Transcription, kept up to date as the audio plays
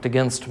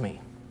against me.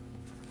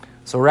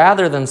 So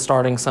rather than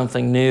starting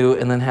something new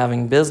and then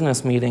having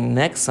business meeting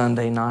next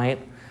Sunday night,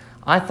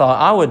 I thought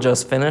I would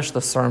just finish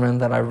the sermon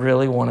that I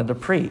really wanted to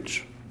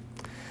preach.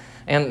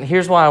 And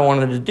here's why I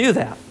wanted to do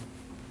that.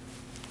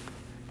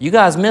 You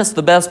guys missed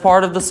the best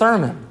part of the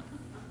sermon.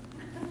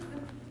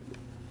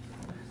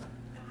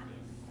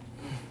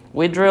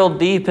 We drilled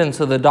deep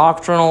into the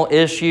doctrinal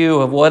issue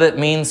of what it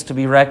means to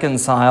be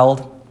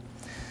reconciled,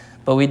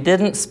 but we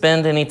didn't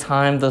spend any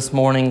time this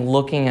morning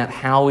looking at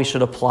how we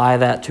should apply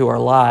that to our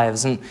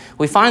lives. And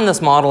we find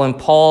this model in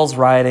Paul's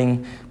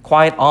writing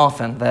quite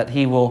often, that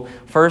he will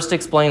first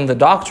explain the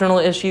doctrinal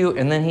issue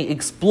and then he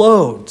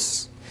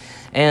explodes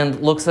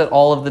and looks at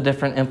all of the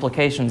different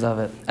implications of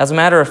it. As a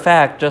matter of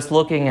fact, just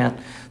looking at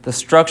the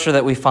structure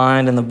that we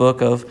find in the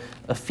book of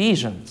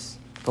Ephesians,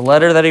 the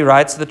letter that he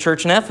writes to the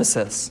church in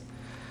Ephesus,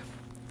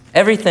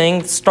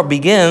 everything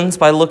begins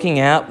by looking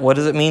at what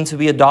does it mean to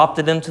be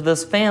adopted into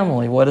this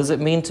family? What does it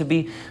mean to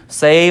be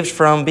saved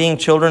from being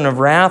children of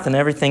wrath and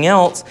everything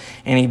else?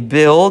 And he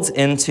builds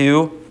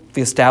into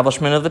the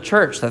establishment of the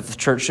church, that the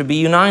church should be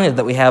united,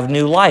 that we have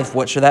new life.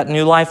 What should that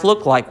new life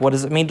look like? What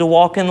does it mean to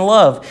walk in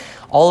love?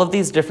 All of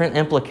these different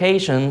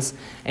implications.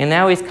 And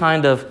now he's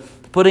kind of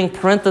putting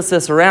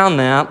parenthesis around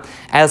that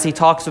as he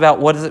talks about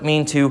what does it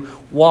mean to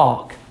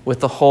walk with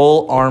the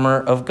whole armor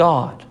of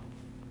God.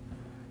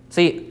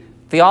 See,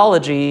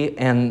 theology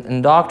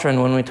and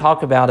doctrine, when we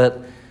talk about it,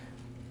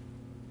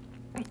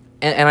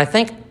 and I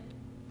think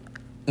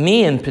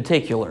me in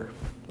particular,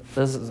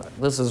 this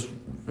is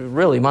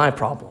really my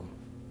problem.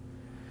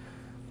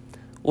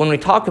 When we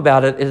talk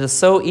about it, it is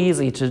so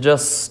easy to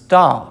just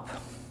stop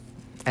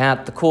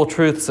at the cool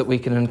truths that we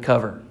can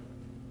uncover.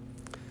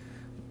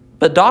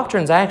 But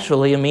doctrine's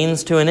actually a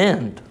means to an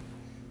end.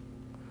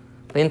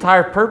 The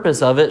entire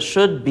purpose of it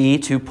should be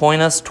to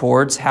point us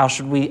towards how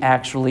should we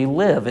actually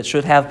live. It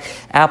should have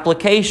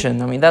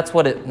application. I mean, that's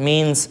what it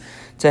means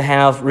to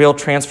have real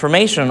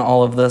transformation in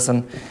all of this.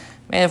 And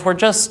man, if we're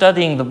just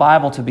studying the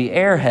Bible to be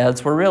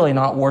airheads, we're really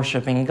not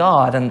worshiping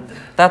God. And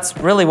that's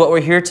really what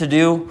we're here to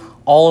do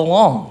all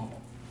along.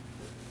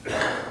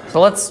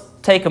 So let's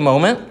take a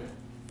moment.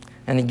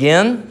 And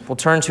again, we'll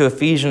turn to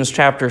Ephesians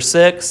chapter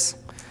 6.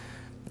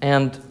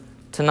 And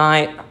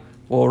tonight,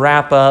 we'll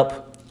wrap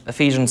up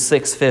Ephesians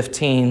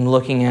 6:15,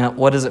 looking at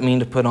what does it mean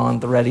to put on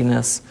the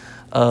readiness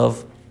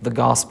of the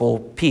gospel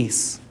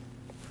peace.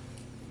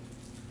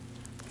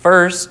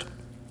 First,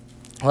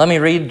 let me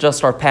read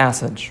just our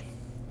passage.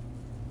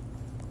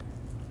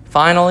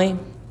 Finally,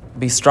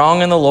 be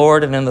strong in the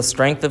Lord and in the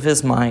strength of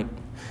His might.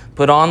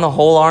 Put on the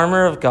whole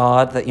armor of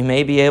God, that you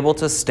may be able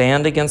to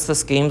stand against the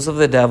schemes of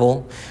the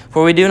devil.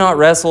 For we do not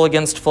wrestle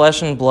against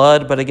flesh and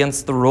blood, but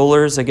against the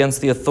rulers,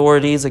 against the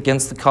authorities,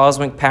 against the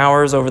cosmic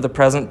powers over the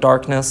present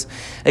darkness,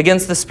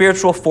 against the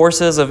spiritual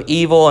forces of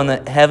evil in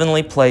the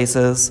heavenly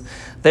places.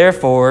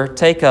 Therefore,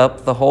 take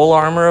up the whole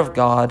armor of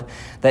God,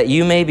 that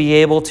you may be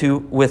able to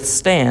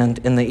withstand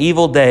in the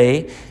evil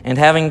day, and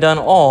having done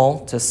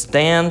all, to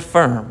stand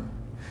firm.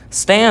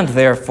 Stand,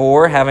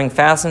 therefore, having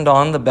fastened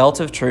on the belt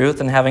of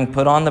truth, and having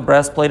put on the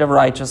breastplate of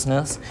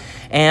righteousness,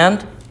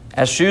 and,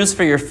 as shoes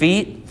for your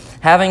feet,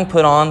 having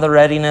put on the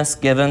readiness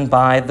given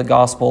by the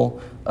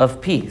gospel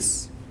of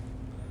peace.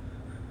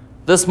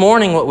 This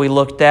morning, what we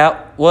looked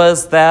at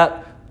was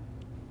that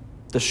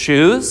the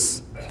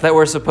shoes that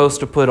we're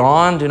supposed to put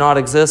on do not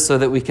exist so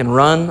that we can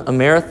run a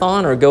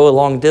marathon or go a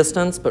long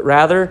distance, but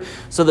rather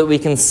so that we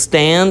can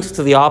stand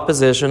to the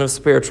opposition of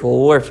spiritual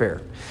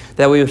warfare,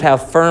 that we would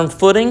have firm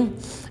footing,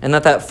 and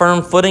that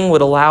firm footing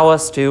would allow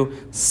us to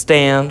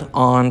stand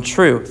on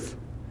truth.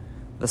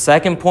 The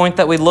second point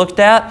that we looked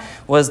at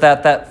was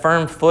that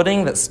firm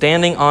footing, that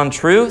standing on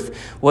truth,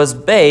 was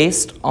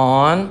based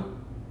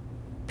on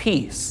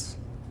peace.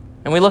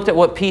 And we looked at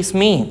what peace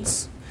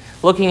means.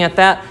 Looking at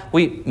that,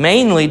 we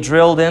mainly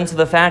drilled into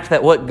the fact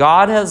that what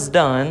God has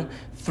done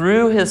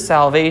through His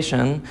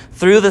salvation,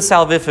 through the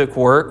salvific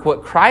work,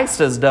 what Christ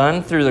has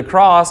done through the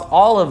cross,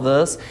 all of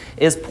this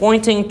is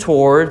pointing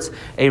towards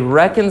a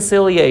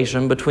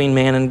reconciliation between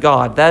man and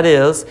God. That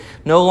is,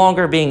 no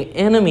longer being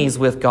enemies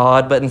with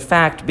God, but in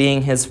fact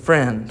being His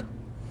friend.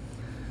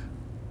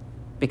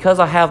 Because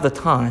I have the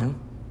time,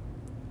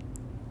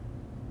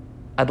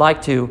 I'd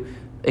like to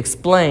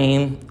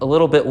explain a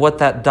little bit what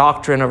that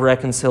doctrine of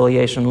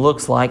reconciliation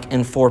looks like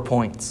in 4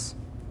 points.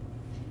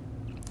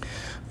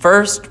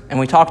 First, and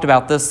we talked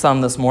about this some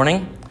this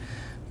morning,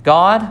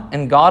 God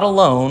and God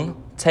alone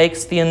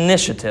takes the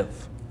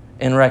initiative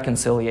in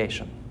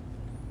reconciliation.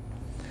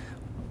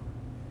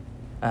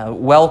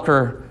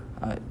 Welker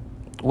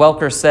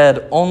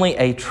said, only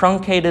a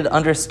truncated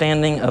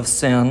understanding of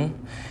sin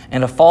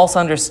and a false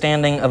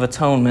understanding of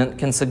atonement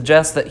can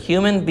suggest that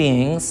human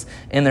beings,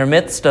 in their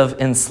midst of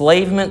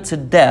enslavement to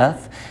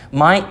death,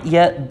 might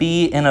yet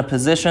be in a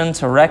position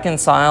to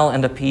reconcile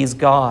and appease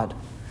God.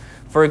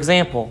 For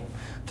example,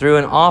 through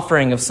an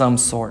offering of some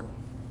sort.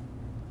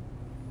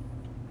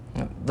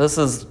 This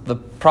is the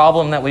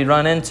problem that we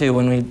run into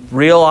when we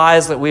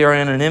realize that we are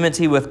in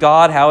enmity with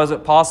God. How is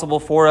it possible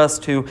for us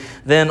to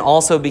then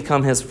also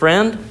become His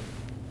friend?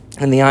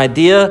 And the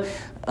idea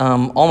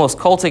almost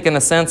cultic in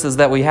a sense, is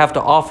that we have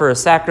to offer a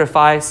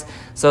sacrifice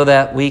so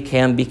that we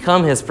can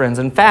become his friends.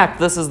 In fact,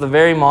 this is the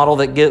very model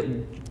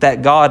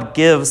that God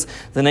gives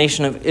the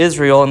nation of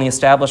Israel in the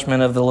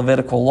establishment of the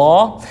Levitical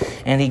law,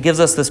 and he gives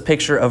us this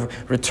picture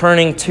of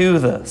returning to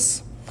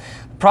this.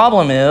 The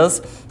problem is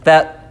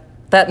that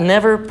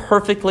never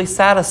perfectly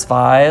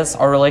satisfies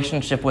our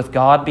relationship with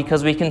God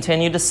because we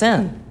continue to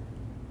sin.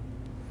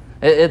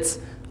 It's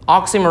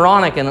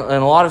oxymoronic in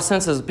a lot of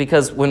senses,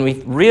 because when we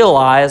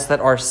realize that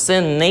our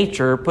sin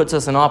nature puts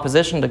us in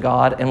opposition to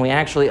God and we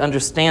actually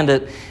understand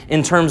it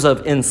in terms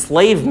of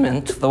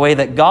enslavement, the way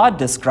that God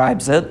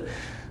describes it,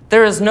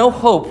 there is no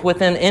hope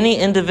within any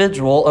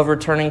individual of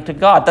returning to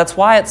God. That's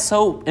why it's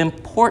so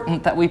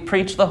important that we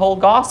preach the whole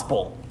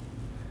gospel.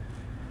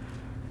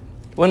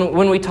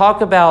 When we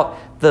talk about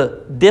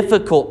the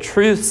difficult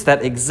truths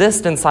that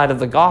exist inside of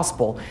the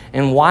gospel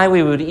and why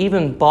we would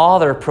even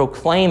bother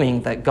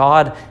proclaiming that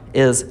God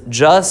is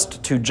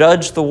just to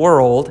judge the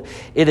world,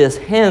 it is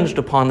hinged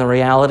upon the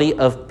reality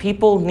of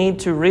people need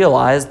to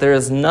realize there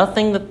is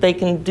nothing that they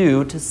can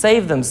do to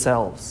save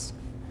themselves.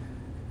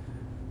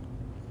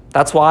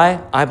 That's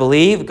why I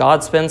believe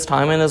God spends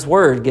time in his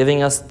word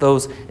giving us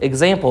those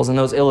examples and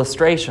those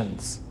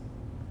illustrations.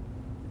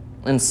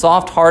 In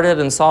soft-hearted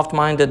and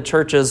soft-minded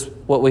churches,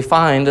 what we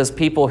find is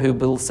people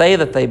who say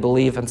that they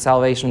believe in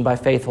salvation by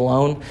faith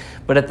alone,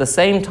 but at the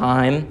same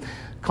time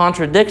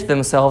contradict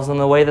themselves in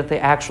the way that they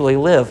actually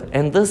live.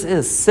 And this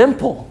is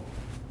simple.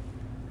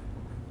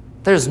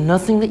 There's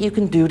nothing that you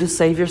can do to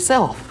save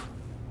yourself.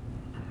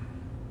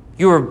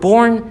 You were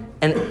born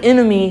an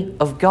enemy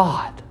of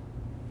God.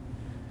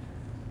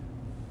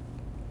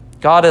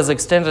 God has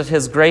extended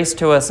his grace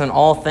to us in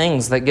all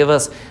things that give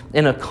us,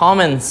 in a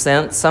common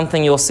sense,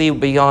 something you'll see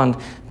beyond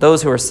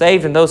those who are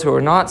saved and those who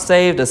are not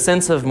saved, a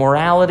sense of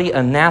morality,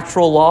 a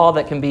natural law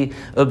that can be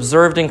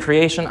observed in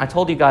creation. I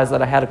told you guys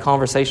that I had a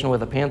conversation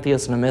with a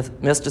pantheist and a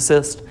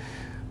mysticist,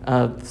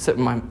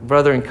 my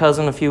brother and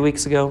cousin, a few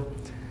weeks ago.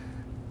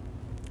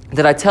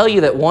 Did I tell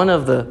you that one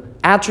of the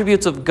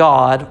attributes of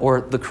God,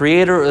 or the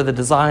creator or the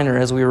designer,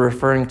 as we were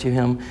referring to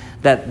him,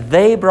 that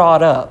they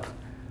brought up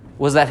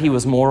was that he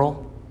was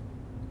moral?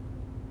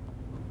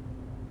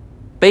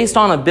 Based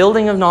on a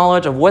building of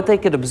knowledge of what they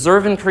could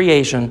observe in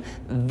creation,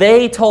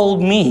 they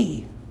told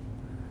me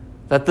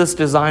that this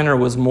designer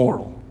was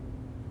moral.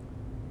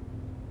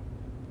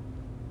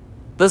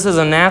 This is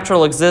a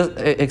natural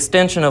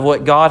extension of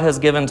what God has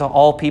given to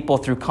all people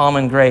through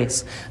common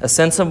grace, a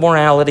sense of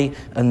morality,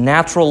 a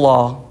natural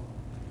law.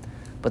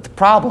 But the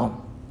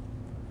problem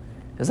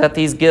is that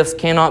these gifts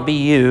cannot be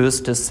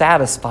used to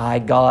satisfy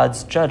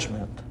God's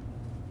judgment.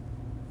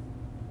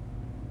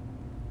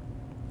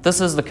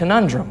 This is the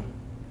conundrum.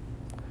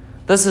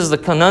 This is the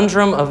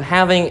conundrum of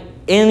having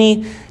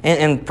any,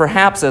 and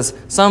perhaps, as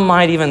some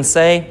might even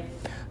say,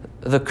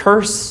 the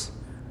curse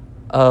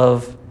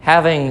of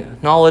having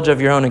knowledge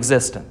of your own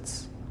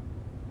existence.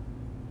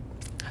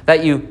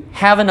 That you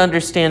have an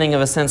understanding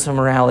of a sense of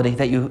morality,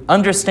 that you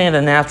understand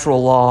a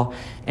natural law,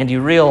 and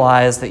you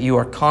realize that you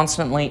are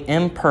constantly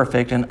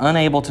imperfect and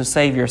unable to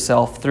save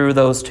yourself through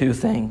those two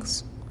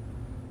things.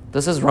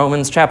 This is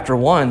Romans chapter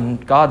 1,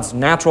 God's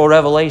natural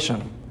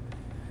revelation.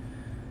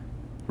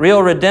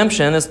 Real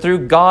redemption is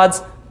through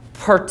God's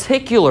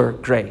particular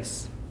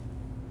grace.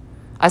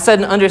 I said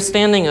an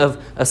understanding of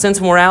a sense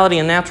of morality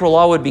and natural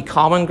law would be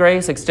common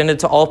grace extended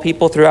to all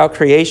people throughout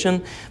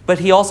creation, but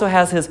he also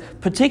has his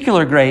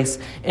particular grace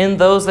in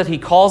those that he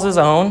calls his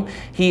own.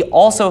 He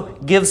also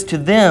gives to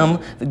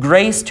them the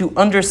grace to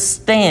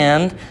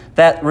understand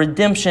that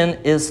redemption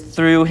is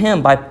through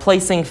him, by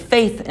placing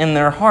faith in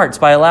their hearts,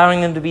 by allowing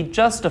them to be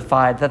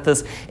justified, that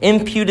this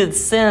imputed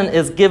sin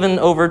is given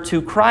over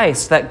to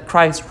Christ, that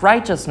Christ's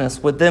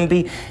righteousness would then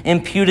be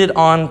imputed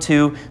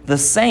onto the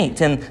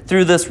saint. And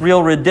through this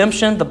real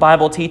redemption, the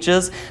Bible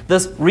teaches,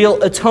 this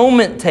real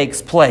atonement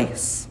takes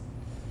place.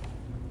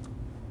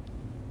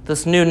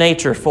 This new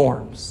nature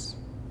forms.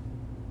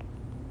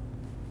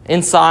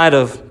 Inside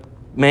of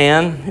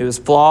man, who is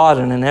flawed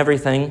and in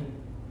everything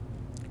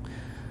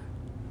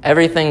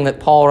that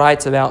Paul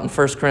writes about in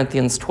 1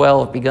 Corinthians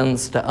 12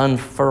 begins to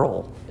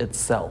unfurl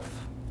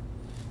itself.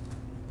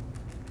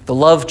 The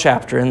love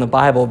chapter in the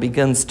Bible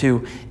begins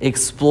to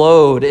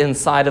explode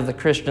inside of the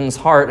Christian's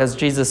heart. As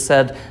Jesus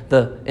said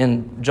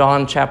in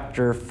John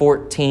chapter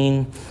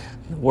 14,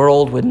 the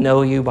world would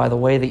know you by the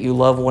way that you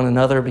love one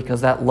another,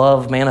 because that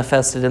love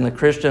manifested in the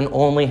Christian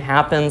only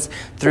happens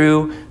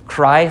through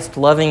Christ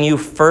loving you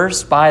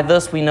first. By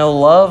this we know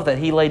love, that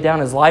he laid down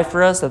his life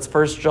for us. That's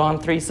 1 John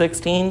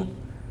 3:16.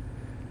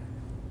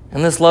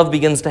 And this love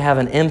begins to have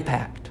an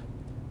impact.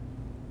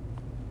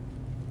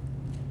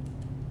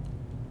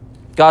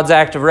 God's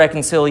act of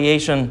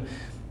reconciliation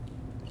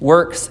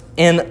works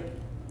in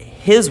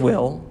his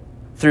will,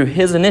 through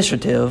his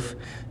initiative,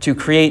 to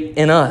create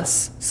in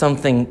us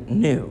something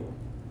new.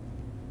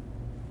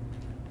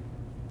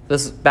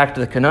 This is back to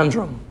the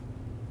conundrum.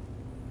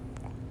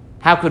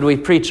 How could we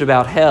preach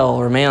about hell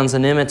or man's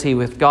enmity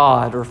with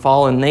God or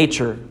fallen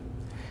nature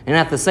and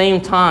at the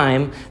same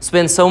time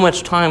spend so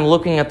much time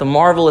looking at the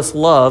marvelous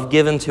love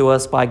given to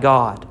us by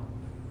God?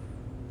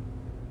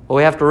 Well,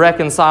 we have to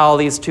reconcile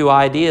these two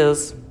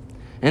ideas.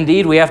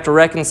 Indeed, we have to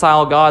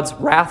reconcile God's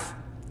wrath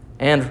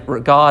and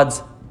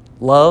God's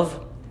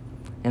love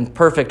and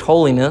perfect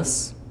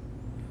holiness.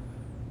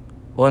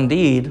 Well,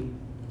 indeed,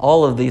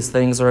 all of these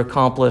things are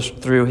accomplished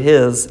through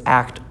His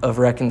act of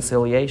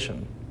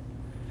reconciliation.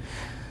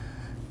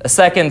 A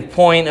second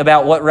point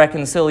about what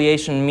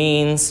reconciliation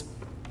means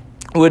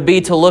would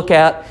be to look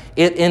at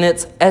it in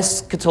its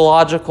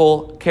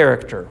eschatological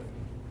character.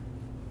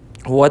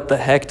 What the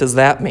heck does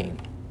that mean?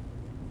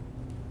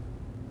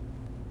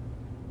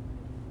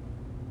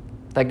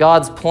 That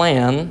God's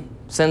plan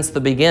since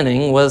the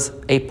beginning was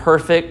a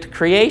perfect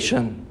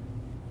creation.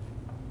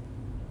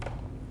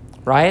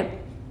 Right?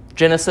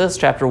 Genesis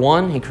chapter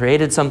 1, He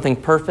created something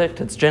perfect.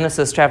 It's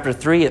Genesis chapter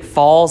 3, it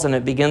falls and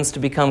it begins to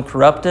become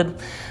corrupted.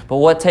 But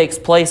what takes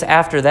place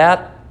after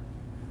that?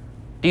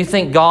 Do you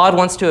think God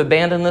wants to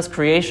abandon this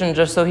creation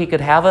just so He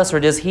could have us? Or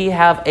does He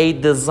have a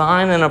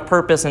design and a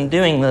purpose in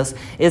doing this?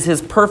 Is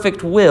His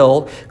perfect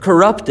will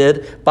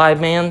corrupted by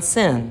man's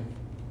sin?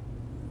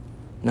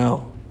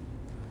 No.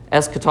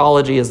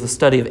 Eschatology is the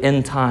study of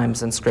end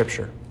times in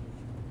Scripture.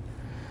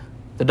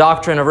 The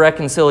doctrine of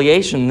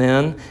reconciliation,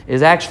 then,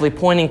 is actually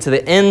pointing to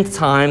the end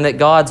time that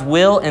God's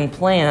will and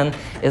plan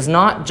is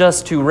not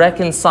just to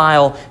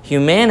reconcile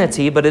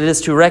humanity, but it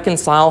is to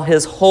reconcile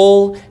His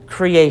whole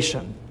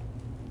creation.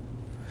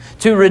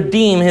 To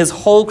redeem His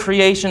whole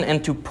creation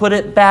and to put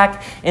it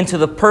back into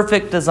the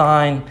perfect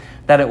design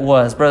that it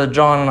was. Brother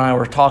John and I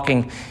were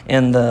talking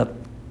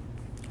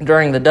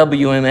during the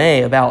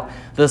WMA about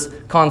this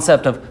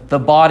concept of the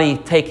body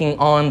taking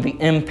on the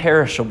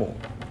imperishable.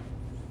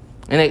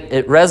 And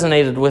it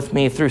resonated with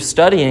me through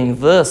studying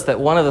this, that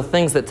one of the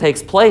things that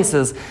takes place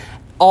is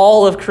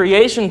all of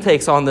creation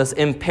takes on this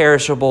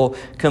imperishable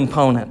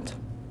component.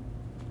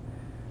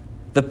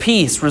 The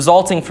peace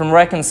resulting from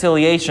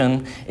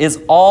reconciliation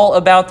is all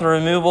about the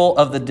removal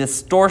of the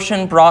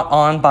distortion brought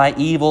on by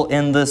evil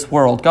in this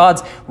world.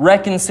 God's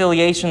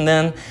reconciliation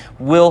then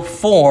will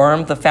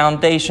form the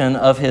foundation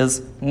of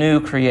His new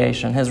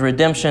creation, His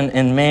redemption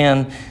in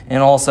man,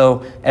 and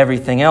also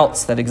everything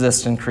else that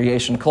exists in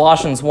creation.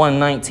 Colossians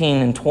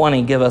 1:19 and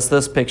 20 give us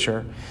this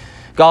picture.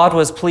 God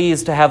was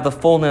pleased to have the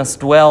fullness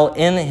dwell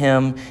in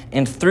Him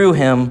and through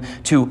Him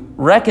to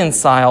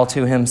reconcile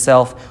to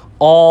Himself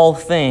all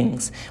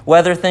things,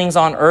 whether things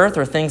on earth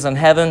or things in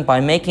heaven,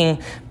 by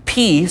making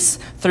peace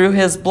through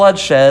His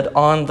bloodshed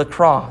on the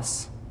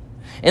cross.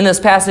 In this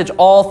passage,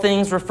 all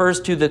things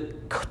refers to the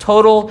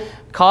total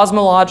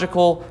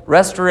cosmological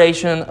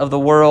restoration of the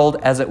world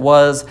as it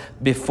was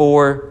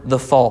before the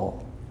fall.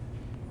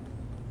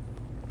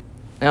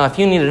 Now, if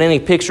you needed any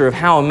picture of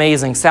how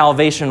amazing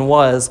salvation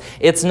was,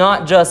 it's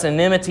not just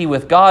enmity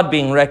with God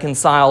being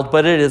reconciled,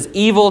 but it is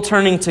evil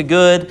turning to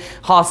good,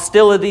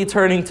 hostility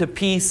turning to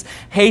peace,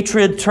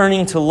 hatred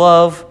turning to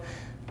love.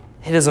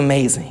 It is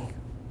amazing.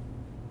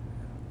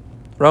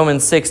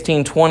 Romans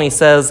 16:20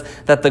 says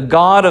that the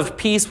God of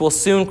peace will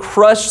soon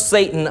crush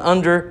Satan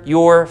under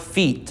your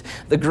feet.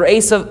 The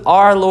grace of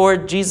our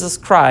Lord Jesus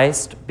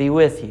Christ be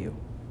with you.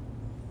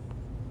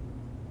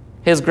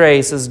 His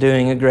grace is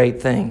doing a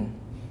great thing.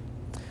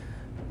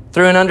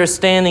 Through an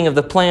understanding of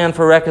the plan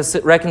for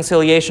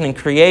reconciliation and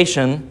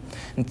creation,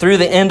 and through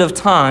the end of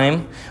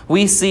time,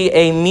 we see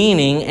a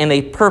meaning and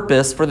a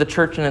purpose for the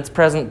church in its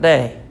present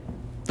day.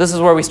 This is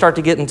where we start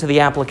to get into the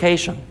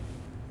application.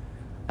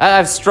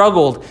 I've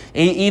struggled,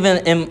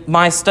 even in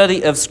my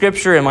study of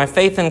Scripture and my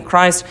faith in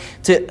Christ,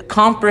 to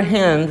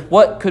comprehend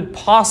what could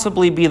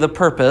possibly be the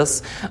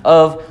purpose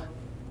of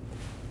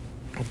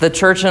the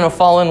church in a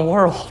fallen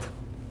world.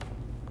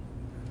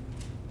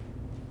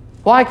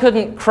 Why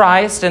couldn't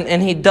Christ,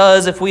 and He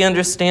does if we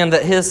understand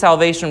that His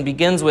salvation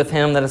begins with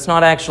Him, that it's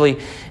not actually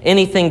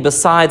anything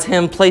besides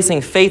Him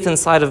placing faith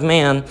inside of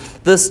man,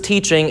 this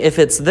teaching, if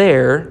it's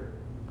there,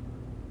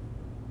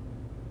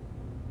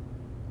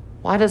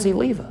 why does He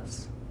leave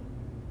us?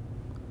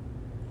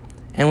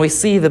 And we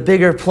see the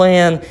bigger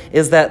plan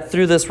is that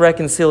through this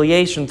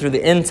reconciliation, through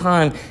the end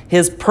time,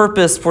 His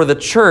purpose for the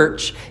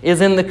church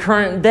is in the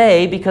current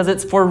day because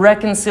it's for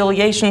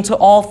reconciliation to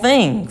all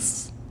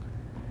things.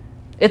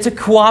 It's a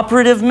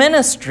cooperative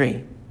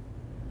ministry.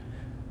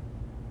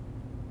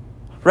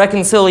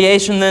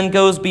 Reconciliation then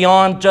goes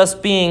beyond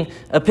just being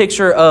a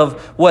picture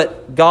of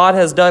what God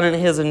has done in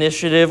His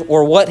initiative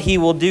or what He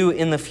will do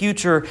in the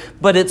future,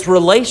 but it's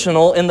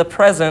relational in the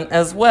present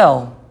as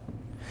well.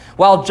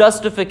 While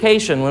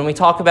justification, when we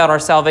talk about our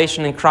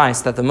salvation in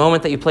Christ, that the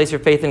moment that you place your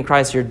faith in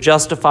Christ, you're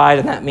justified,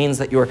 and that means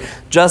that you're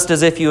just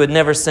as if you had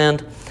never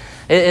sinned.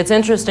 It's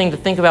interesting to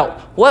think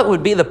about what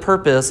would be the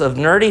purpose of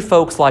nerdy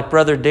folks like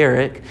Brother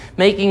Derek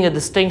making a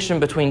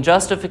distinction between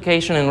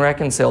justification and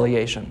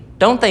reconciliation.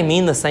 Don't they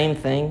mean the same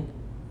thing?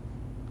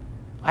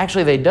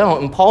 Actually, they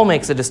don't, and Paul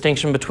makes a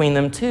distinction between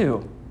them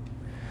too.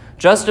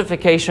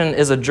 Justification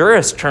is a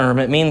jurist term.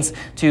 It means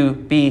to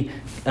be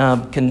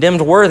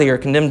condemned worthy or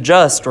condemned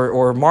just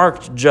or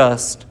marked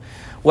just.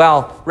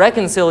 while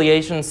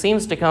reconciliation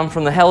seems to come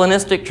from the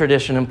Hellenistic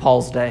tradition in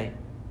Paul's day.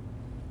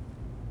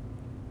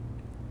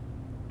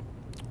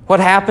 What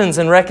happens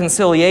in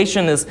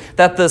reconciliation is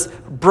that this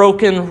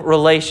broken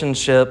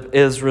relationship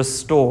is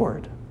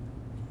restored.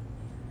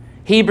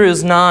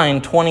 Hebrews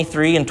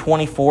 9:23 and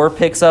 24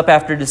 picks up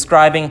after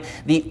describing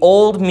the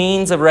old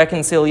means of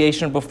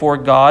reconciliation before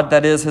God,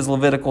 that is, his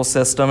Levitical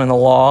system and the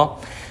law,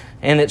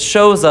 and it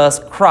shows us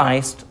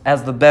Christ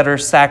as the better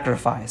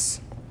sacrifice.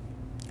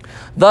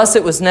 Thus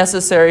it was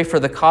necessary for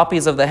the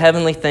copies of the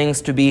heavenly things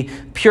to be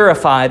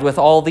purified with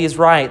all these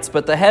rites,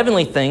 but the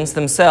heavenly things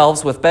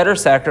themselves with better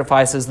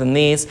sacrifices than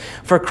these.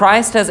 For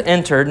Christ has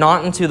entered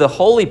not into the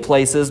holy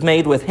places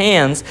made with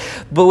hands,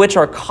 but which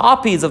are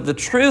copies of the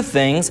true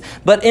things,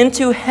 but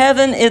into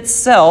heaven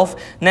itself,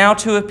 now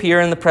to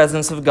appear in the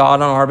presence of God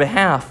on our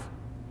behalf.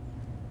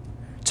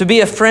 To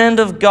be a friend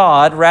of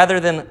God rather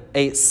than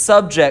a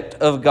subject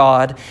of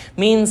God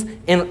means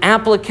in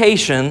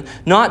application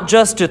not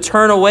just to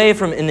turn away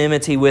from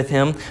enmity with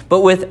Him, but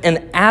with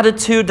an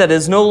attitude that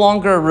is no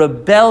longer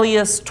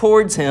rebellious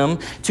towards Him,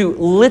 to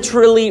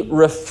literally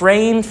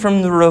refrain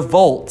from the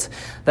revolt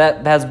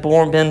that has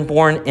been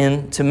born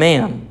into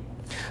man,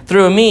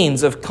 through a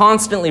means of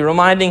constantly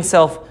reminding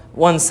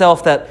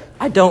oneself that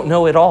I don't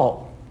know it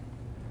all,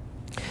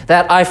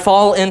 that I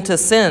fall into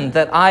sin,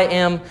 that I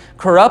am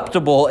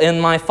corruptible in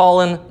my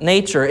fallen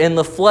nature, in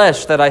the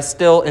flesh that I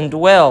still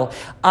indwell.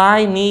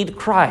 I need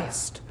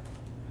Christ.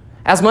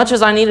 As much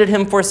as I needed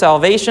Him for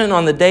salvation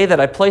on the day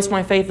that I placed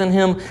my faith in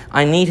Him,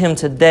 I need Him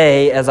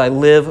today as I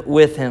live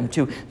with Him,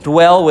 to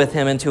dwell with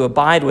Him and to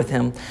abide with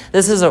Him.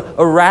 This is a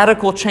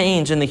radical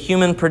change in the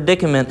human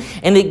predicament,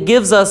 and it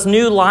gives us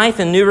new life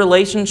and new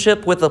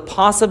relationship with the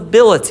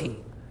possibility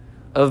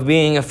of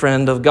being a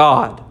friend of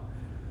God.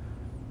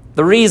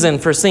 The reason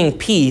for seeing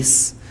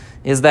peace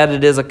is that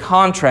it is a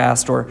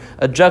contrast or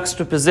a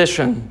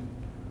juxtaposition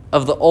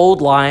of the old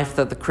life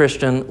that the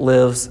Christian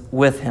lives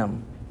with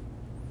Him.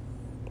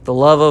 The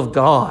love of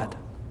God.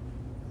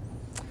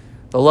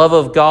 The love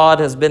of God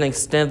has been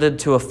extended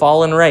to a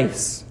fallen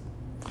race.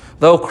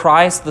 Though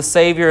Christ, the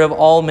Savior of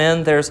all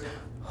men, there's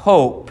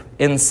hope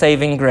in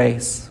saving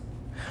grace.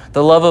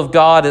 The love of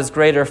God is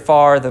greater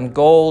far than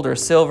gold or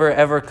silver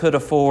ever could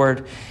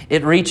afford.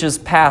 It reaches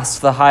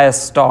past the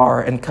highest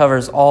star and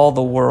covers all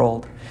the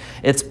world.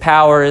 Its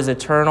power is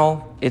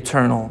eternal,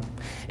 eternal.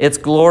 Its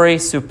glory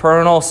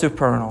supernal,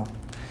 supernal.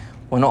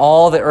 When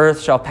all the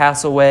earth shall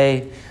pass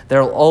away,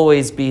 there will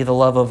always be the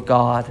love of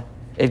God.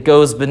 It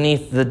goes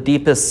beneath the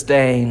deepest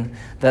stain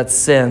that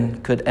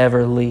sin could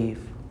ever leave.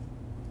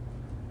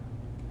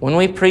 When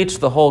we preach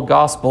the whole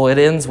gospel, it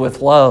ends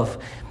with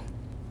love.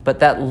 But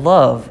that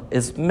love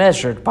is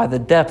measured by the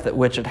depth at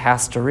which it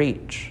has to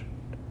reach.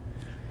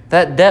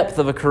 That depth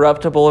of a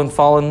corruptible and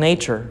fallen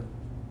nature.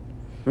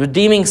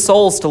 Redeeming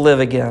souls to live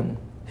again,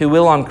 who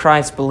will on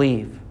Christ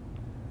believe,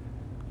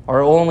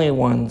 are only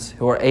ones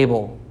who are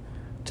able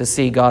to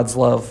see God's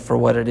love for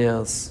what it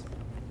is.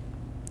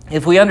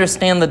 If we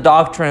understand the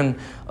doctrine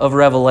of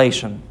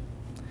revelation,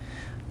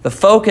 the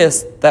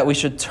focus that we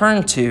should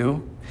turn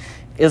to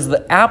is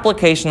the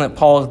application that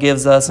Paul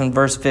gives us in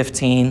verse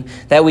 15,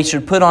 that we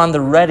should put on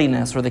the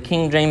readiness, or the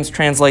King James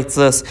translates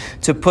this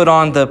to put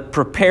on the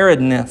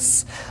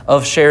preparedness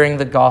of sharing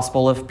the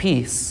gospel of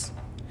peace.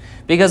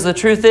 Because the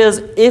truth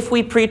is, if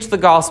we preach the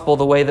gospel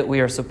the way that we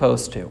are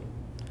supposed to,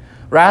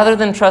 rather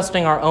than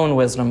trusting our own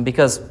wisdom,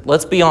 because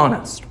let's be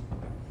honest,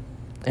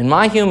 in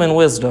my human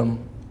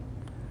wisdom,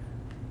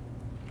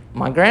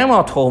 my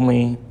grandma told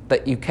me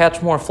that you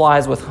catch more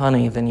flies with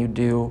honey than you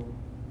do.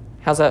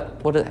 How's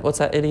that? What's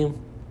that idiom?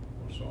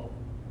 Salt.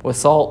 With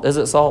salt? Is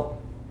it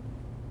salt?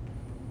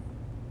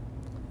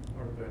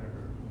 Or vinegar.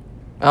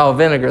 Oh,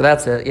 vinegar.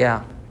 That's it.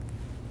 Yeah.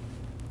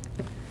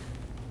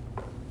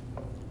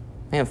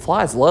 Man,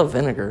 flies love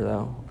vinegar,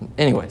 though.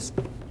 Anyways.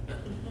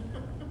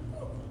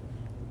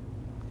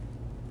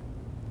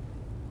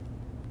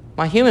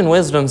 My human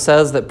wisdom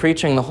says that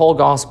preaching the whole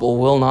gospel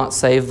will not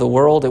save the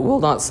world. It will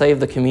not save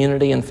the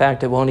community. In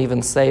fact, it won't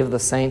even save the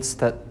saints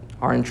that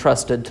are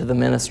entrusted to the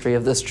ministry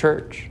of this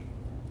church.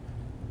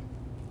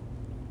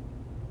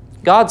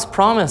 God's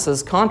promise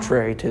is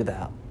contrary to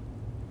that.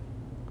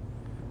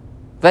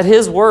 That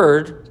His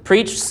word,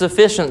 preached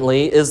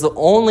sufficiently, is the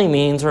only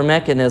means or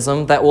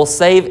mechanism that will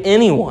save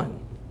anyone.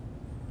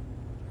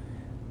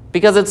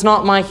 Because it's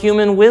not my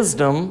human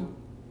wisdom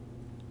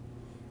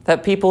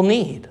that people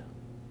need.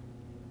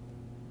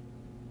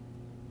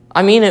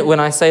 I mean it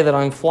when I say that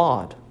I'm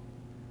flawed.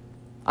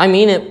 I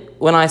mean it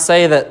when I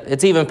say that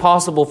it's even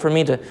possible for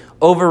me to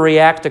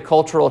overreact to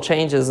cultural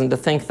changes and to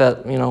think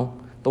that,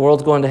 the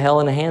world's going to hell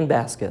in a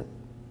handbasket.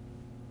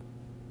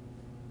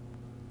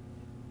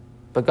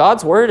 But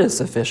God's word is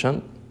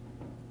sufficient,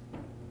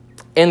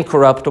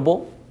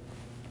 incorruptible,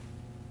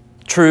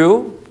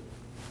 true,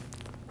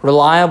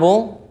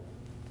 reliable.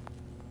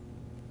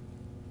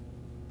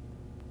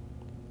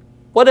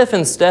 What if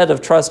instead of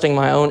trusting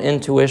my own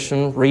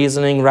intuition,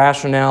 reasoning,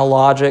 rationale,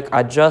 logic,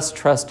 I just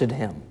trusted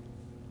Him?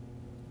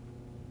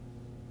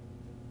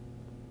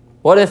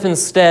 What if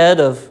instead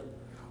of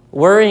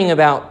worrying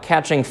about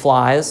catching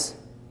flies.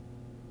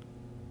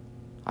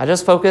 I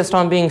just focused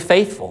on being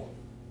faithful.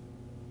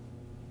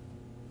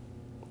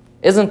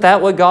 Isn't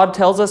that what God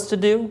tells us to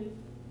do?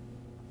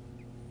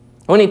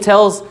 When He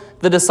tells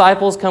the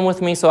disciples, "Come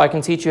with me so I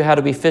can teach you how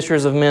to be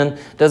fishers of men,"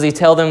 does He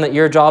tell them that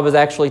your job is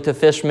actually to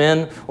fish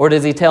men, or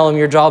does He tell them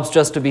your job's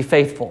just to be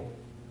faithful?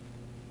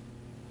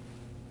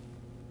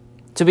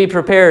 To be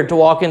prepared to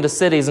walk into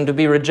cities and to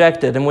be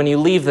rejected, and when you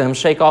leave them,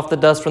 shake off the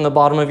dust from the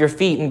bottom of your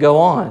feet and go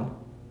on.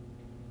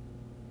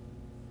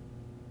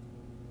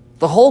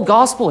 The whole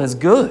gospel is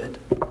good.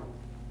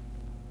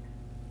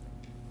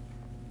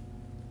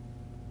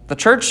 The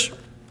church,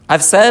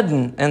 I've said,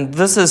 and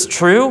this is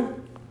true,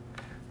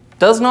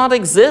 does not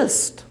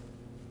exist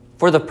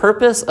for the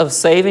purpose of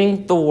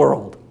saving the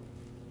world.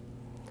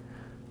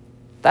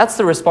 That's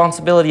the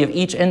responsibility of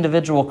each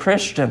individual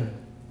Christian.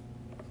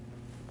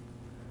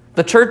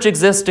 The church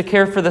exists to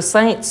care for the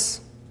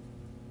saints.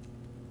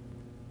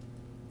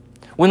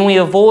 When we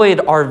avoid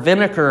our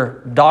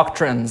vinegar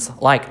doctrines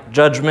like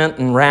judgment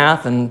and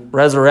wrath and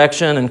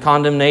resurrection and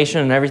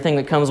condemnation and everything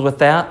that comes with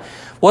that,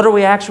 what are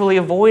we actually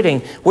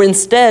avoiding?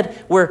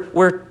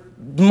 We're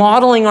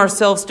modeling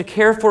ourselves to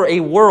care for a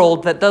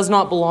world that does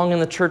not belong in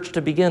the church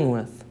to begin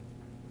with.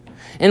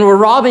 And we're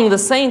robbing the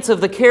saints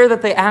of the care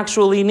that they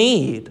actually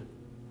need.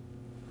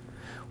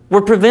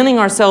 We're preventing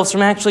ourselves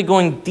from actually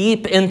going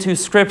deep into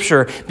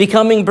Scripture,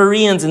 becoming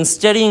Bereans and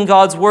studying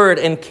God's Word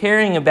and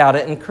caring about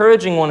it,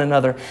 encouraging one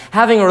another,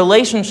 having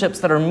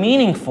relationships that are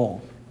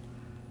meaningful.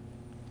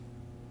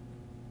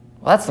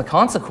 Well, that's the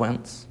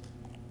consequence.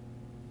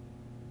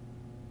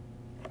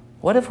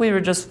 What if we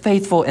were just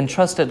faithful and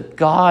trusted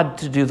God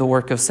to do the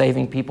work of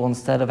saving people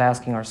instead of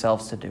asking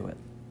ourselves to do it?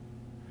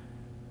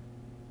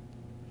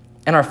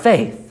 And our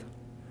faith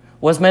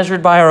was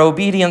measured by our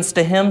obedience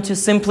to Him to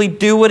simply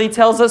do what He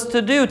tells us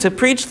to do, to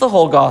preach the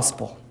whole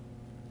gospel.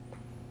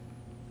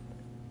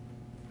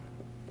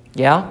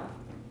 Yeah?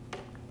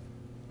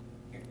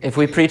 If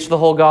we preach the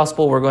whole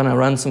gospel, we're going to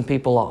run some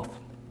people off.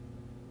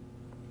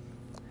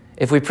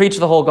 If we preach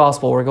the whole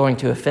gospel, we're going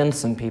to offend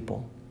some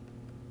people.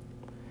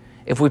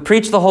 If we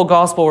preach the whole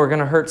gospel, we're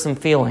going to hurt some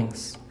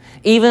feelings.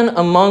 Even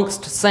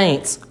amongst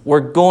saints, we're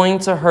going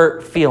to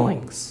hurt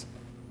feelings.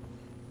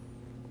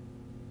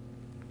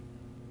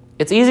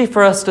 It's easy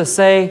for us to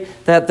say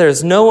that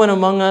there's no one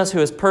among us who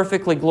is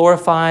perfectly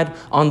glorified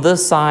on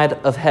this side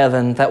of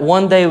heaven, that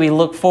one day we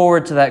look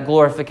forward to that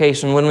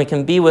glorification when we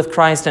can be with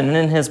Christ and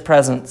in His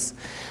presence.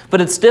 But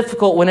it's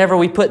difficult whenever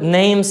we put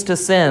names to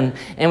sin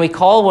and we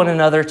call one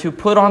another to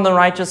put on the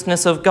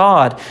righteousness of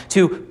God,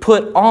 to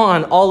put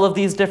on all of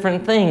these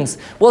different things.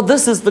 Well,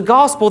 this is the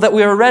gospel, that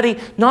we are ready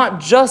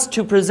not just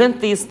to present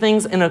these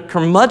things in a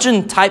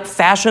curmudgeon type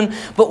fashion,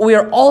 but we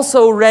are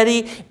also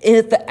ready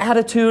in the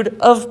attitude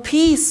of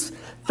peace.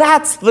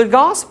 That's the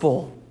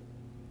gospel.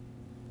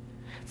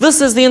 This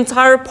is the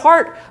entire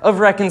part of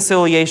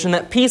reconciliation,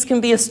 that peace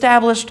can be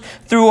established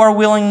through our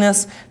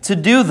willingness to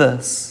do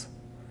this.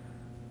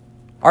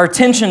 Our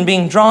attention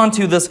being drawn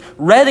to this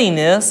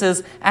readiness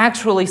is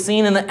actually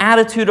seen in the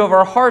attitude of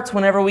our hearts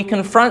whenever we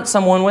confront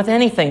someone with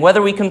anything,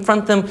 whether we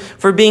confront them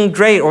for being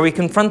great or we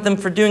confront them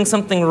for doing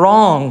something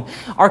wrong.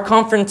 Our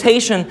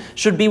confrontation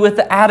should be with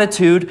the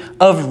attitude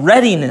of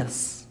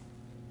readiness.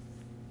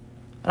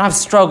 And I've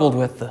struggled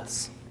with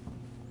this.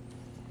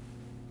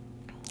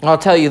 I'll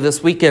tell you,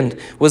 this weekend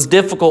was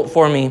difficult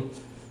for me.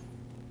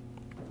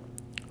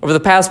 Over the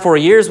past 4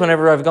 years,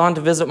 whenever I've gone to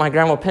visit my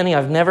Grandma Penny,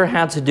 I've never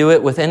had to do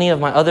it with any of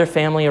my other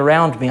family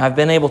around me. I've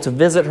been able to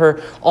visit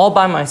her all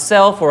by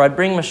myself, or I'd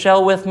bring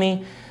Michelle with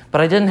me, but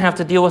I didn't have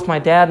to deal with my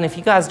dad. And if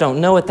you guys don't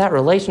know it, that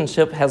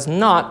relationship has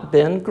not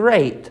been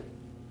great.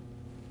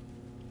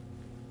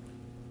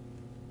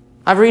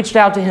 I've reached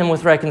out to him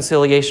with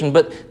reconciliation,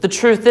 but the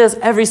truth is,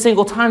 every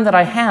single time that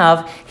I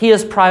have, he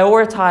has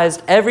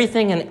prioritized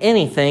everything and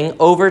anything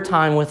over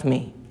time with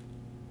me.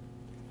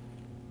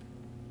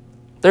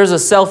 There's a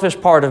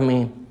selfish part of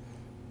me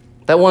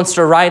that wants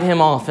to write him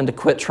off and to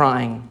quit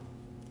trying,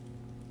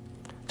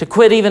 to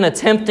quit even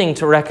attempting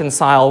to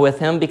reconcile with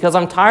him because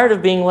I'm tired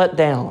of being let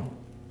down.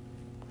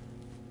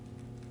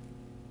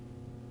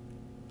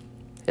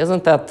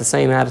 Isn't that the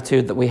same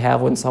attitude that we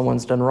have when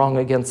someone's done wrong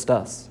against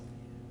us?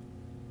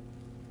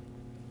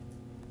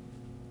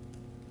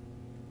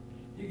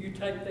 Do you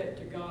take that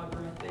to God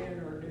right then,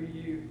 or do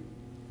you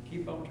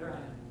keep on trying?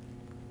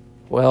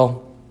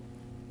 Well,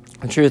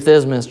 the truth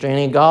is, Miss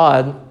Janie,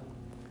 God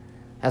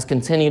has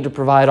continued to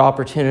provide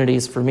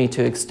opportunities for me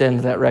to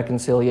extend that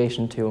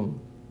reconciliation to Him.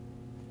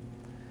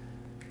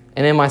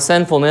 And in my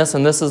sinfulness,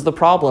 and this is the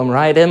problem,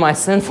 right? In my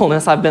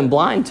sinfulness, I've been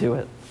blind to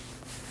it.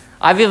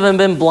 I've even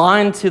been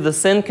blind to the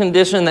sin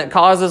condition that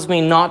causes me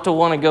not to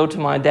want to go to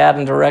my dad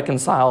and to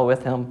reconcile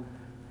with him.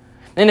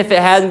 And if it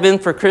hadn't been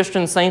for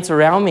Christian saints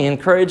around me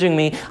encouraging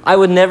me, I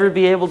would never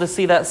be able to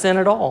see that sin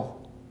at all.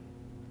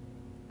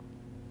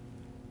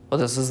 Well,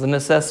 this is the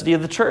necessity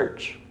of the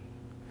church.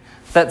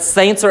 That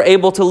saints are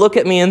able to look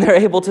at me and they're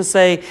able to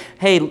say,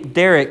 hey,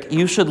 Derek,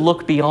 you should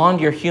look beyond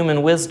your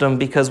human wisdom,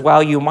 because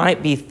while you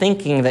might be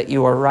thinking that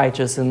you are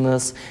righteous in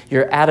this,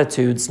 your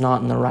attitude's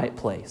not in the right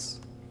place.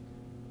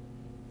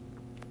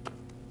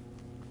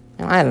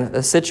 And I had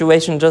a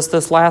situation just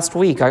this last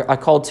week. I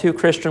called 2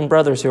 Christian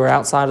brothers who are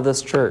outside of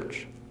this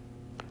church.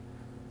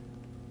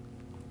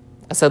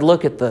 I said,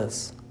 look at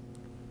this.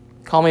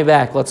 Call me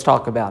back. Let's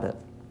talk about it.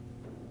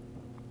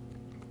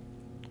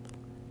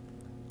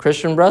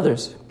 Christian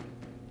brothers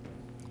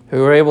who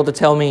were able to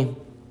tell me,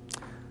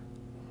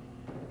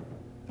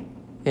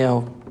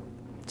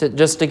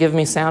 just to give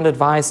me sound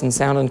advice and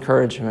sound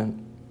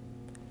encouragement,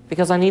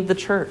 because I need the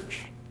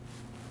church.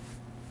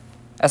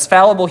 As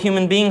fallible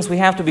human beings, we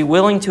have to be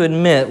willing to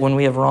admit when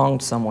we have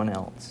wronged someone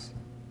else.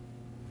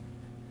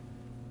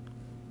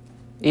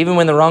 Even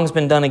when the wrong's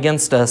been done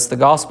against us, the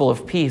gospel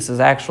of peace is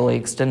actually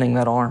extending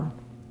that arm.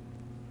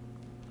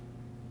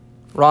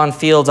 Ron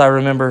Fields, I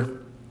remember,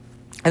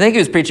 I think he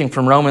was preaching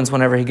from Romans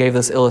whenever he gave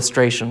this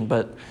illustration,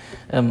 but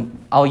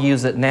I'll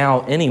use it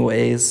now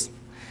anyways.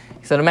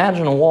 He said,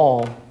 imagine a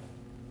wall,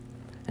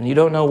 and you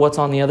don't know what's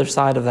on the other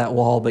side of that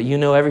wall, but you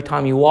know every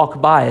time you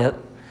walk by it,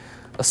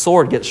 a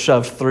sword gets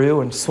shoved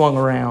through and swung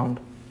around.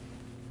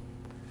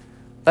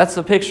 That's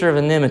the picture of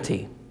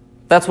enmity.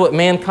 That's what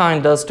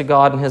mankind does to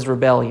God in his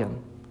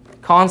rebellion.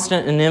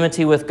 Constant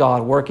enmity with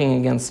God, working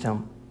against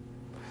him.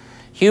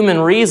 Human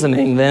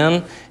reasoning,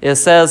 then,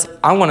 says,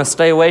 I want to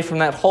stay away from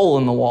that hole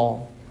in the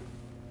wall.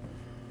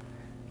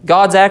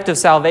 God's act of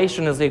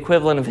salvation is the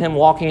equivalent of him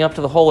walking up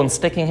to the hole and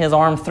sticking his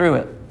arm through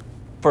it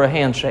for a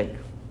handshake.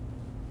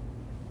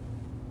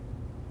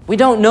 We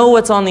don't know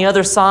what's on the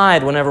other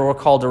side whenever we're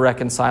called to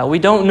reconcile. We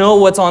don't know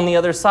what's on the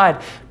other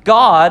side.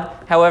 God,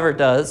 however,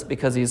 does,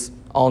 because he's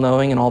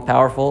all-knowing and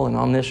all-powerful and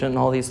omniscient and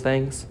all these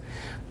things.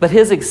 But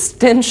his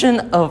extension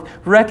of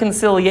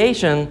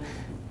reconciliation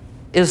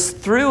is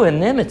through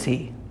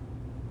enmity.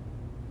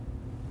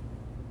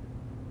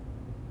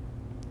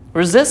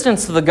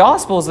 Resistance to the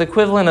gospel is the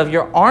equivalent of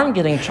your arm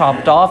getting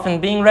chopped off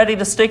and being ready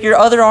to stick your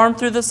other arm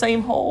through the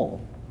same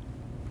hole.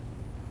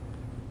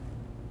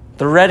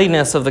 The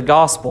readiness of the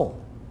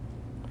gospel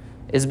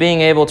is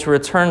being able to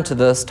return to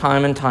this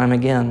time and time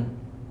again.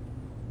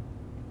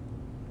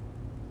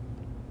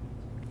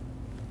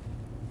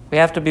 We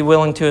have to be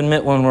willing to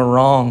admit when we're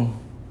wrong.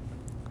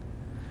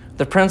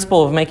 The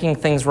principle of making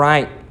things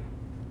right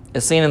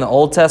is seen in the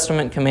Old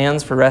Testament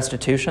commands for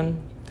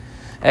restitution.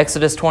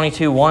 Exodus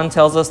 22:1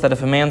 tells us that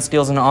if a man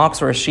steals an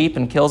ox or a sheep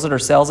and kills it or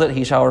sells it,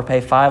 he shall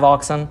repay 5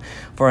 oxen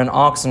for an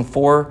ox and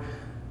 4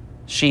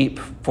 sheep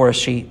for a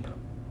sheep.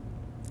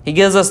 He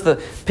gives us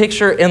the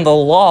picture in the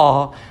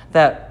law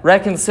that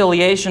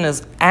reconciliation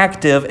is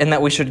active and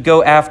that we should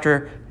go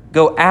after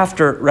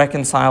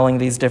reconciling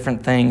these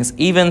different things,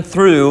 even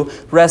through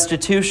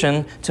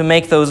restitution to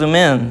make those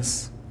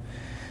amends.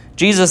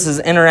 Jesus'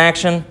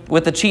 interaction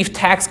with the chief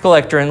tax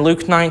collector in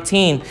Luke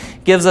 19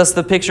 gives us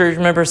the picture.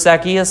 Remember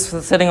Zacchaeus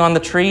sitting on the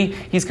tree?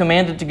 He's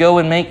commanded to go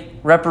and make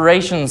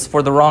reparations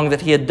for the wrong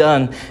that he had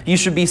done. You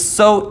should be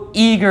so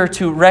eager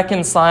to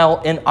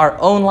reconcile in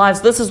our own lives.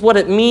 This is what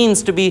it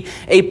means to be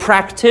a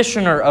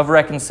practitioner of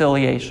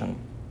reconciliation.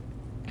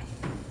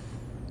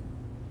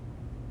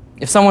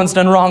 If someone's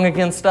done wrong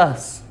against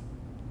us,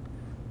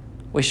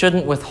 we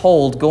shouldn't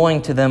withhold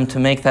going to them to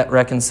make that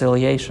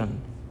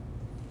reconciliation.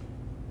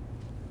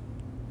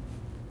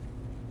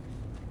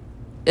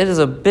 It is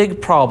a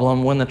big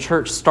problem when the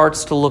church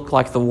starts to look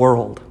like the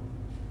world.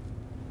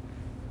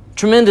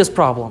 Tremendous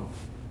problem.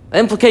 The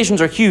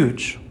implications are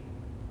huge.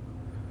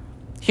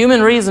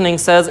 Human reasoning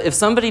says if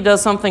somebody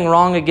does something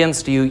wrong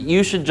against you,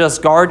 you should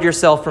just guard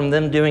yourself from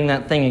them doing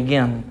that thing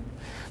again.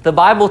 The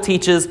Bible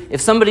teaches if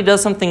somebody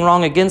does something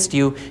wrong against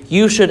you,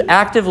 you should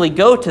actively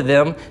go to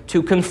them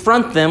to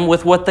confront them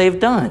with what they've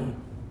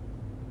done.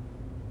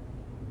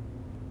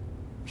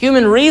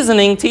 Human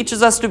reasoning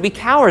teaches us to be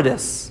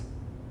cowardice.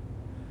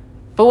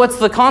 But what's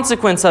the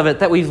consequence of it?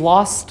 That we've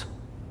lost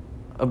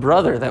a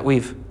brother, that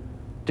we've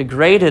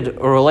degraded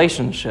a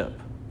relationship.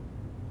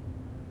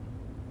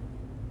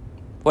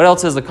 What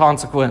else is the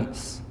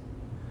consequence?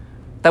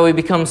 That we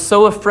become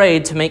so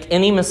afraid to make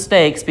any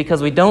mistakes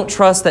because we don't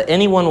trust that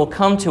anyone will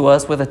come to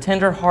us with a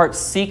tender heart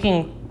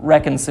seeking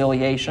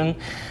reconciliation,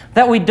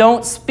 that we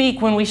don't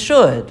speak when we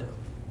should.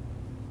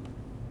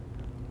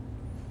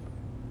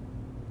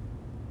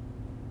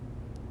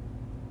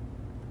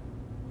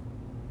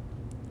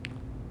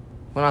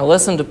 When I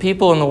listen to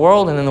people in the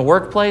world and in the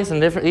workplace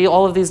and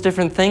all of these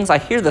different things, I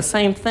hear the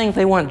same thing.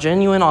 They want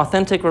genuine,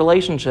 authentic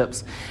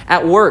relationships.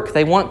 At work,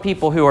 they want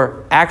people who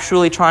are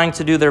actually trying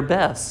to do their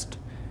best.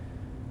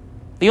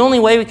 The only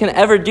way we can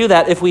ever do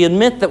that, if we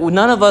admit that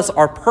none of us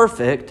are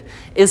perfect,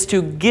 is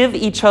to give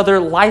each other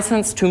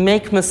license to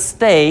make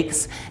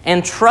mistakes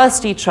and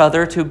trust each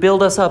other to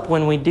build us up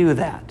when we do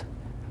that.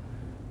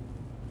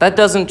 That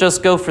doesn't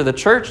just go for the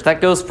church,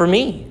 that goes for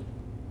me.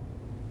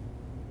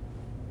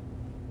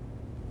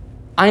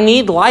 I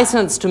need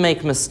license to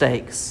make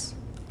mistakes.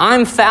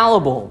 I'm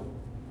fallible.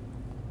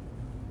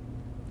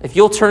 If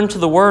you'll turn to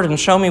the Word and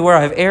show me where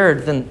I've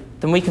erred, then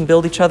then we can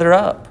build each other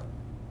up.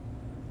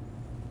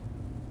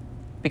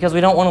 Because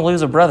we don't want to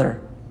lose a brother.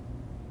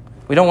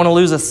 We don't want to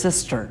lose a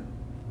sister.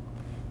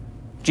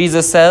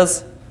 Jesus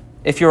says,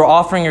 if you're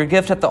offering your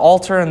gift at the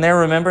altar and there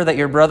remember that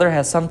your brother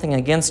has something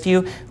against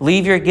you,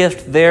 leave your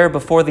gift there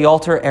before the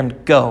altar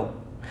and go.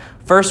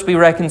 First be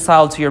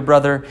reconciled to your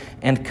brother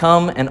and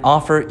come and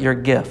offer your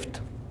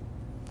gift.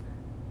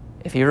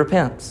 If he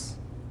repents,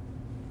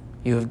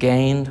 you have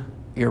gained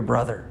your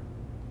brother.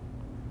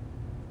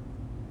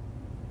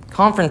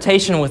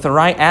 Confrontation with the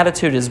right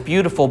attitude is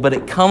beautiful, but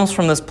it comes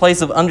from this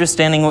place of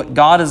understanding what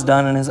God has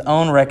done in His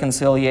own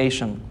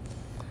reconciliation.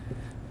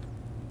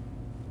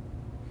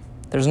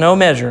 There's no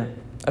measure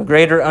of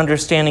greater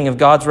understanding of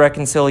God's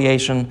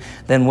reconciliation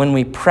than when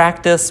we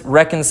practice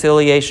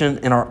reconciliation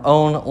in our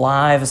own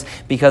lives,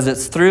 because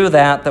it's through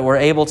that we're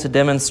able to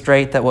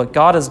demonstrate that what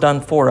God has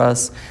done for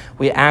us,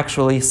 we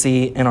actually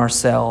see in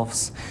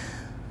ourselves.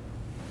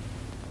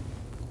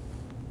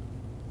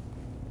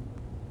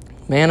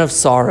 Man of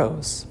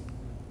sorrows,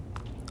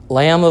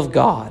 Lamb of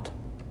God,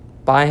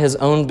 by His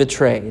own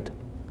betrayed,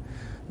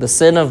 the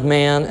sin of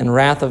man and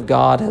wrath of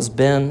God has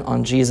been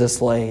on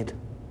Jesus laid.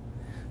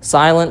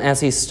 Silent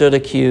as He stood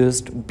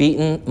accused,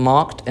 beaten,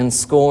 mocked, and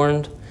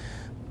scorned,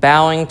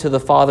 bowing to the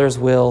Father's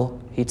will,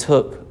 He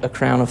took a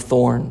crown of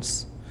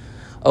thorns.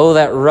 Oh,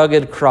 that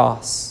rugged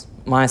cross,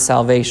 my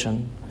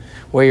salvation,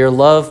 where your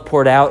love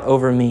poured out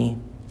over me.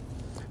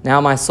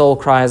 Now my soul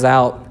cries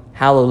out,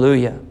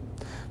 Hallelujah,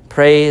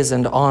 praise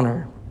and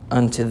honor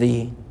unto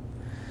Thee.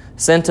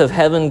 Sent of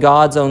heaven,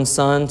 God's own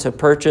Son, to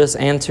purchase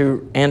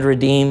and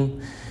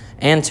redeem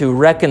and to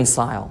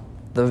reconcile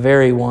the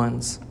very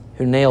ones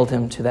who nailed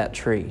Him to that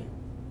tree.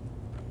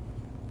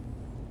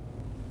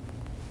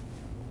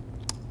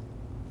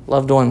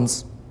 Loved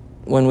ones,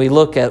 when we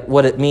look at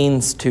what it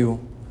means to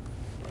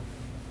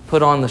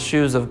put on the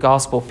shoes of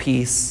gospel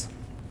peace,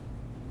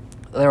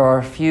 there are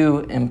a few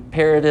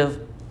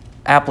imperative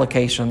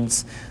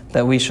applications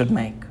that we should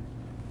make.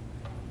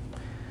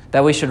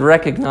 That we should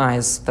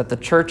recognize that the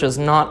church is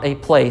not a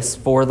place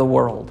for the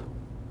world,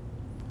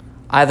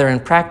 either in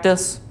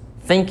practice,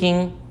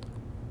 thinking,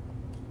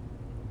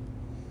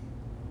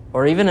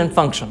 or even in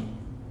function.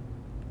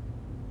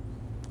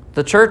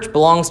 The church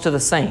belongs to the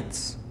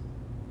saints.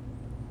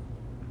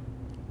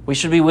 We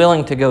should be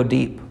willing to go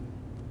deep.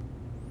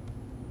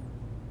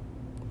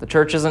 The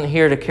church isn't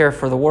here to care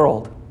for the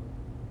world.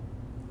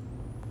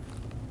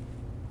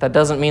 That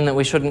doesn't mean that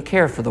we shouldn't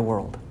care for the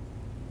world.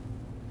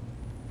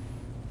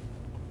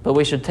 But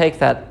we should take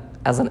that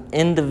as an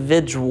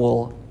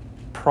individual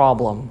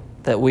problem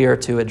that we are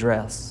to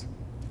address.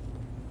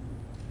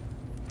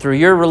 Through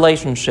your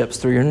relationships,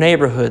 through your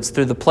neighborhoods,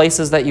 through the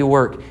places that you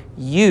work,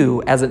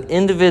 you as an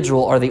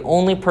individual are the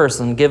only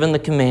person given the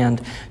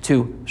command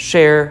to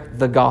share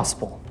the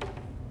gospel.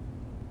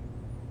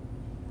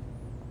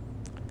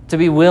 To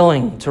be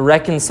willing to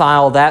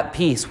reconcile that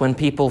peace when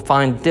people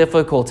find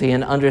difficulty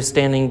in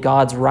understanding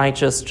God's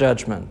righteous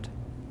judgment.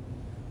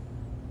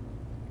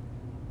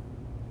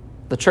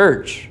 The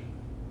church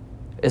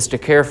is to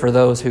care for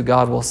those who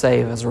God will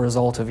save as a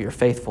result of your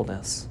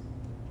faithfulness.